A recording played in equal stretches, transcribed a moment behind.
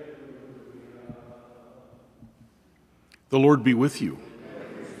The Lord be with you.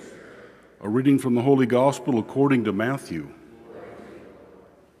 A reading from the Holy Gospel according to Matthew.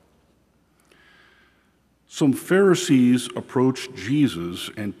 Some Pharisees approached Jesus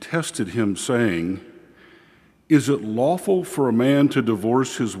and tested him, saying, "Is it lawful for a man to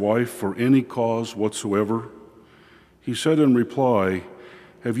divorce his wife for any cause whatsoever?" He said in reply,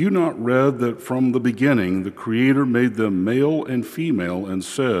 "Have you not read that from the beginning the Creator made them male and female and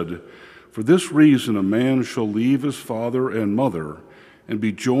said, 'For this reason a man shall leave his father and mother and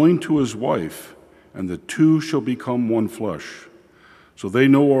be joined to his wife, and the two shall become one flesh. So they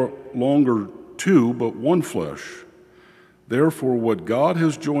no longer two, but one flesh. Therefore what God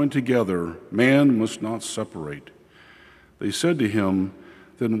has joined together, man must not separate.' They said to him,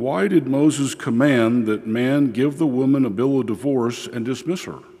 'Then why did Moses command that man give the woman a bill of divorce and dismiss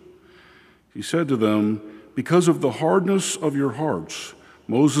her?' He said to them, 'Because of the hardness of your hearts,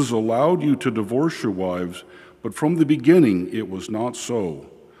 Moses allowed you to divorce your wives, but from the beginning it was not so.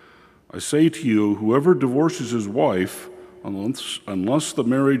 I say to you, whoever divorces his wife, unless the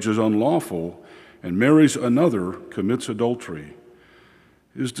marriage is unlawful, and marries another, commits adultery.'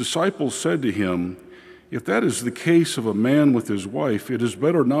 His disciples said to him, 'If that is the case of a man with his wife, it is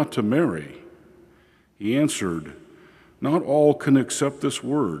better not to marry.' He answered, 'Not all can accept this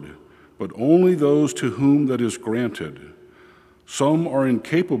word, but only those to whom that is granted. Some are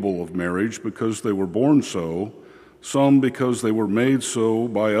incapable of marriage because they were born so, some because they were made so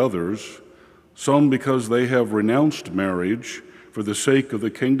by others, some because they have renounced marriage for the sake of the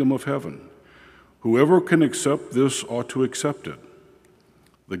kingdom of heaven. Whoever can accept this ought to accept it.'"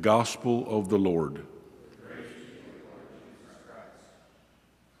 The Gospel of the Lord.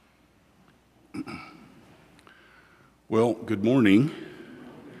 Well, good morning.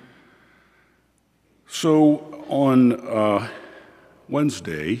 So on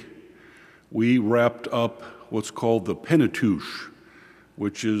Wednesday, we wrapped up what's called the Pentateuch,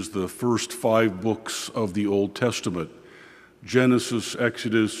 which is the first 5 books of the Old Testament: Genesis,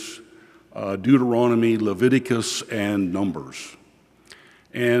 Exodus, Deuteronomy, Leviticus, and Numbers.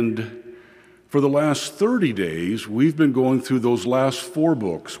 And for the last 30 days, we've been going through those last 4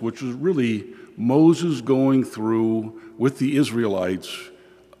 books, which is really Moses going through with the Israelites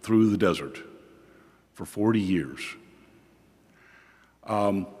through the desert for 40 years.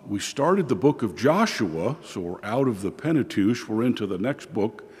 We started the book of Joshua, so we're out of the Pentateuch, we're into the next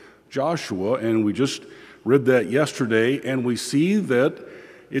book, Joshua, and we just read that yesterday, and we see that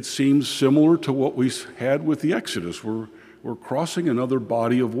it seems similar to what we had with the Exodus. We're crossing another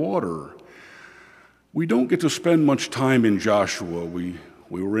body of water. We don't get to spend much time in Joshua. We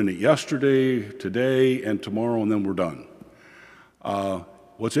were in it yesterday, today, and tomorrow, and then we're done.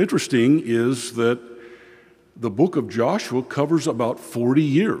 What's interesting is that the book of Joshua covers about 40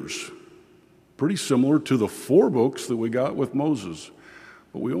 years, pretty similar to the 4 books that we got with Moses,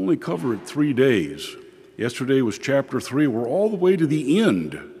 but we only cover it 3 days. Yesterday was chapter 3. We're all the way to the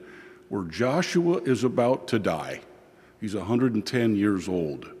end where Joshua is about to die. He's 110 years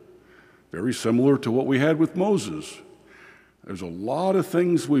old. Very similar to what we had with Moses. There's a lot of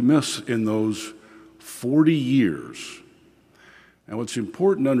things we miss in those 40 years. Now, it's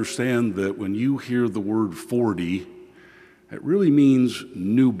important to understand that when you hear the word 40, it really means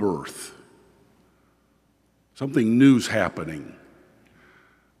new birth. Something new's happening.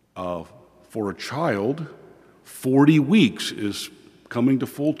 For a child, 40 weeks is coming to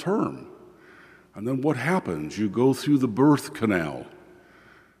full term. And then what happens? You go through the birth canal.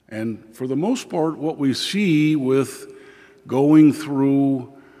 And for the most part, what we see with going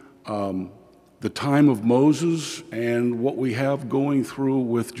through the time of Moses and what we have going through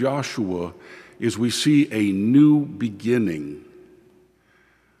with Joshua is we see a new beginning.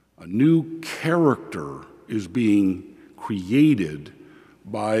 A new character is being created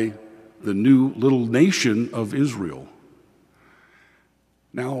by the new little nation of Israel.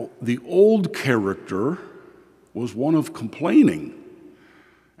 Now, the old character was one of complaining,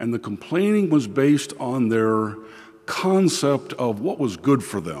 and the complaining was based on their concept of what was good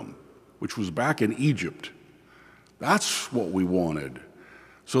for them, which was back in Egypt. That's what we wanted.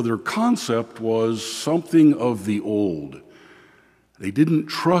 So their concept was something of the old. They didn't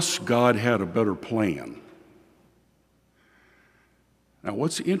trust God had a better plan. Now,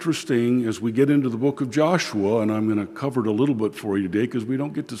 what's interesting as we get into the book of Joshua, and I'm going to cover it a little bit for you today because we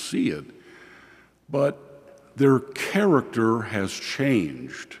don't get to see it, but their character has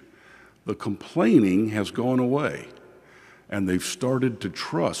changed. The complaining has gone away, and they've started to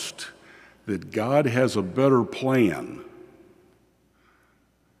trust that God has a better plan.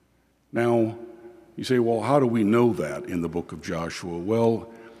 Now, you say, well, how do we know that in the book of Joshua? Well,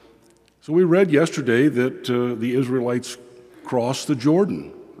 So we read yesterday that the Israelites crossed the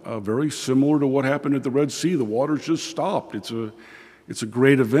Jordan, very similar to what happened at the Red Sea. The waters just stopped. It's a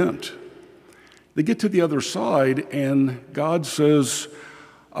great event. They get to the other side, and God says,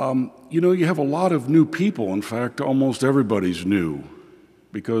 you have a lot of new people. In fact, almost everybody's new,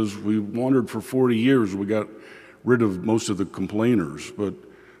 because we wandered for 40 years. We got rid of most of the complainers. But,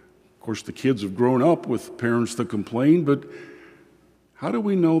 of course, the kids have grown up with parents that complain, but how do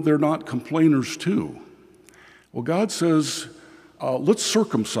we know they're not complainers too? Well, God says, let's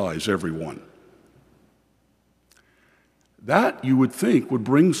circumcise everyone. That, you would think, would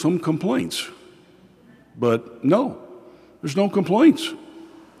bring some complaints. But no, there's no complaints.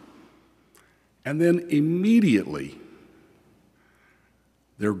 And then immediately,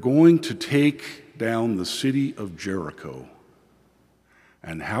 they're going to take down the city of Jericho.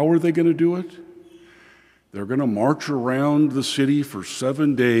 And how are they going to do it? They're going to march around the city for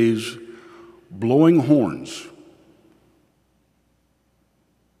 7 days, blowing horns.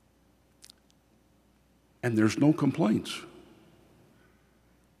 And there's no complaints.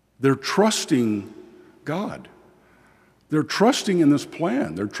 They're trusting God. They're trusting in this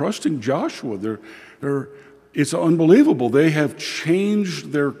plan. They're trusting Joshua. It's unbelievable. They have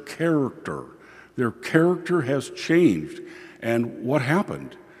changed their character. Their character has changed. And what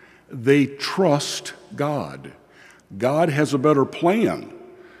happened? They trust God. God has a better plan.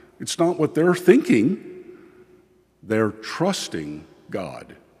 It's not what they're thinking. They're trusting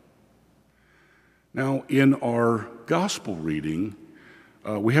God. Now, in our gospel reading,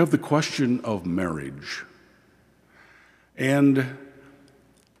 we have the question of marriage. And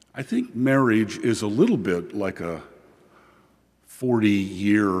I think marriage is a little bit like a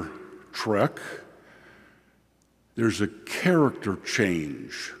 40-year trek. There's a character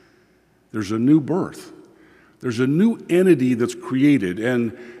change. There's a new birth. There's a new entity that's created,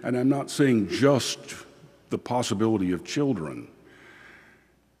 and I'm not saying just the possibility of children.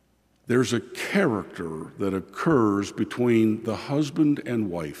 There's a character that occurs between the husband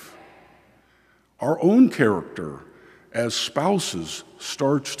and wife. Our own character as spouses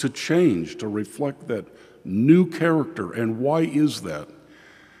starts to change to reflect that new character. And why is that?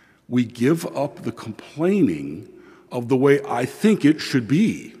 We give up the complaining of the way I think it should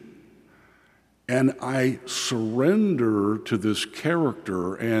be. And I surrender to this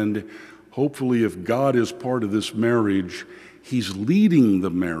character, and hopefully if God is part of this marriage, He's leading the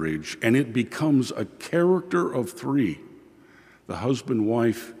marriage, and it becomes a character of three, the husband,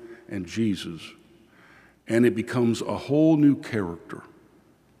 wife, and Jesus. And it becomes a whole new character.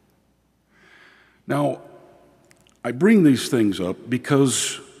 Now, I bring these things up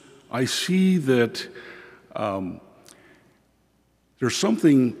because I see that there's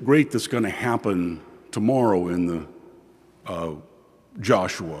something great that's going to happen tomorrow in the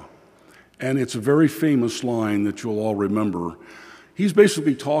Joshua. And it's a very famous line that you'll all remember. He's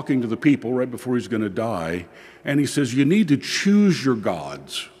basically talking to the people right before he's going to die, and he says, you need to choose your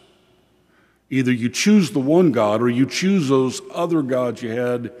gods. Either you choose the one God or you choose those other gods you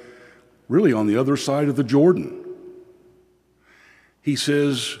had really on the other side of the Jordan. He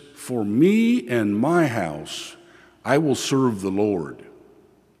says, for me and my house, I will serve the Lord.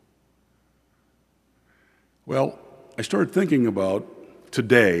 Well, I started thinking about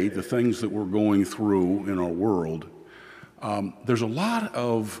today, the things that we're going through in our world. There's a lot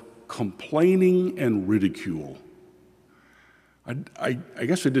of complaining and ridicule. I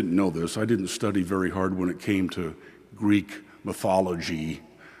guess I didn't know this. I didn't study very hard when it came to Greek mythology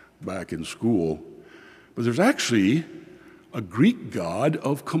back in school. But there's actually a Greek god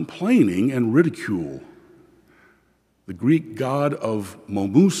of complaining and ridicule, the Greek god of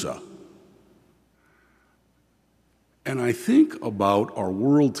Momusa. And I think about our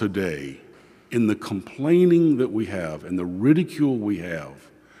world today in the complaining that we have and the ridicule we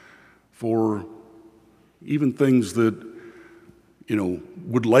have for even things that,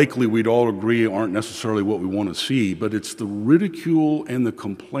 would likely we'd all agree aren't necessarily what we want to see, but it's the ridicule and the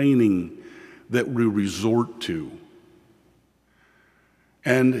complaining that we resort to.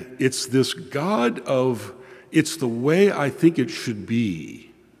 And it's this God of, it's the way I think it should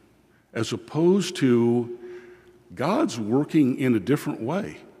be, as opposed to God's working in a different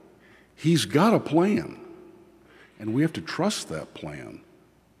way. He's got a plan, and we have to trust that plan.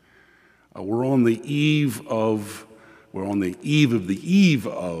 We're on the eve of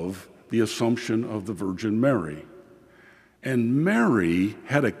the Assumption of the Virgin Mary. And Mary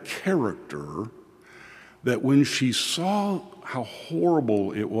had a character that when she saw how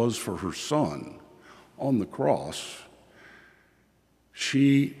horrible it was for her son on the cross,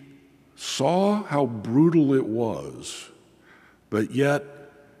 she saw how brutal it was, but yet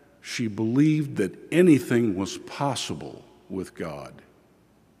she believed that anything was possible with God.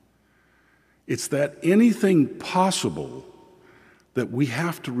 It's that anything possible that we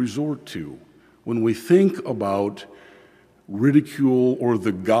have to resort to when we think about ridicule or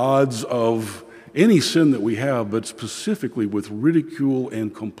the gods of any sin that we have, but specifically with ridicule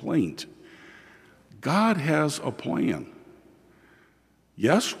and complaint. God has a plan.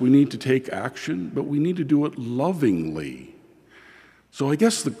 Yes, we need to take action, but we need to do it lovingly. So I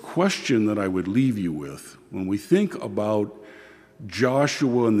guess the question that I would leave you with, when we think about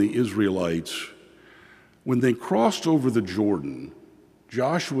Joshua and the Israelites, when they crossed over the Jordan,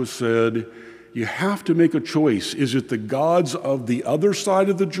 Joshua said, you have to make a choice. Is it the gods of the other side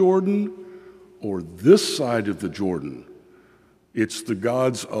of the Jordan or this side of the Jordan? It's the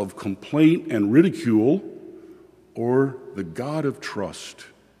gods of complaint and ridicule or the God of trust.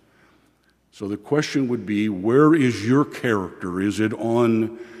 So the question would be, where is your character? Is it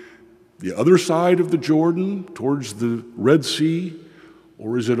on the other side of the Jordan towards the Red Sea,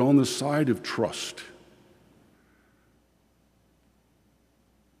 or is it on the side of trust?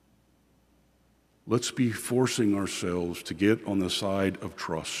 Let's be forcing ourselves to get on the side of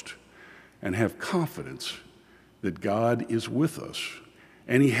trust and have confidence that God is with us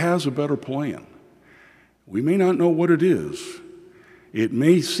and He has a better plan. We may not know what it is. It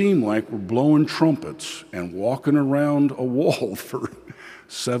may seem like we're blowing trumpets and walking around a wall for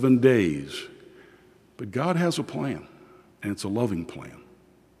 7 days, but God has a plan, and it's a loving plan.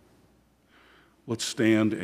 Let's stand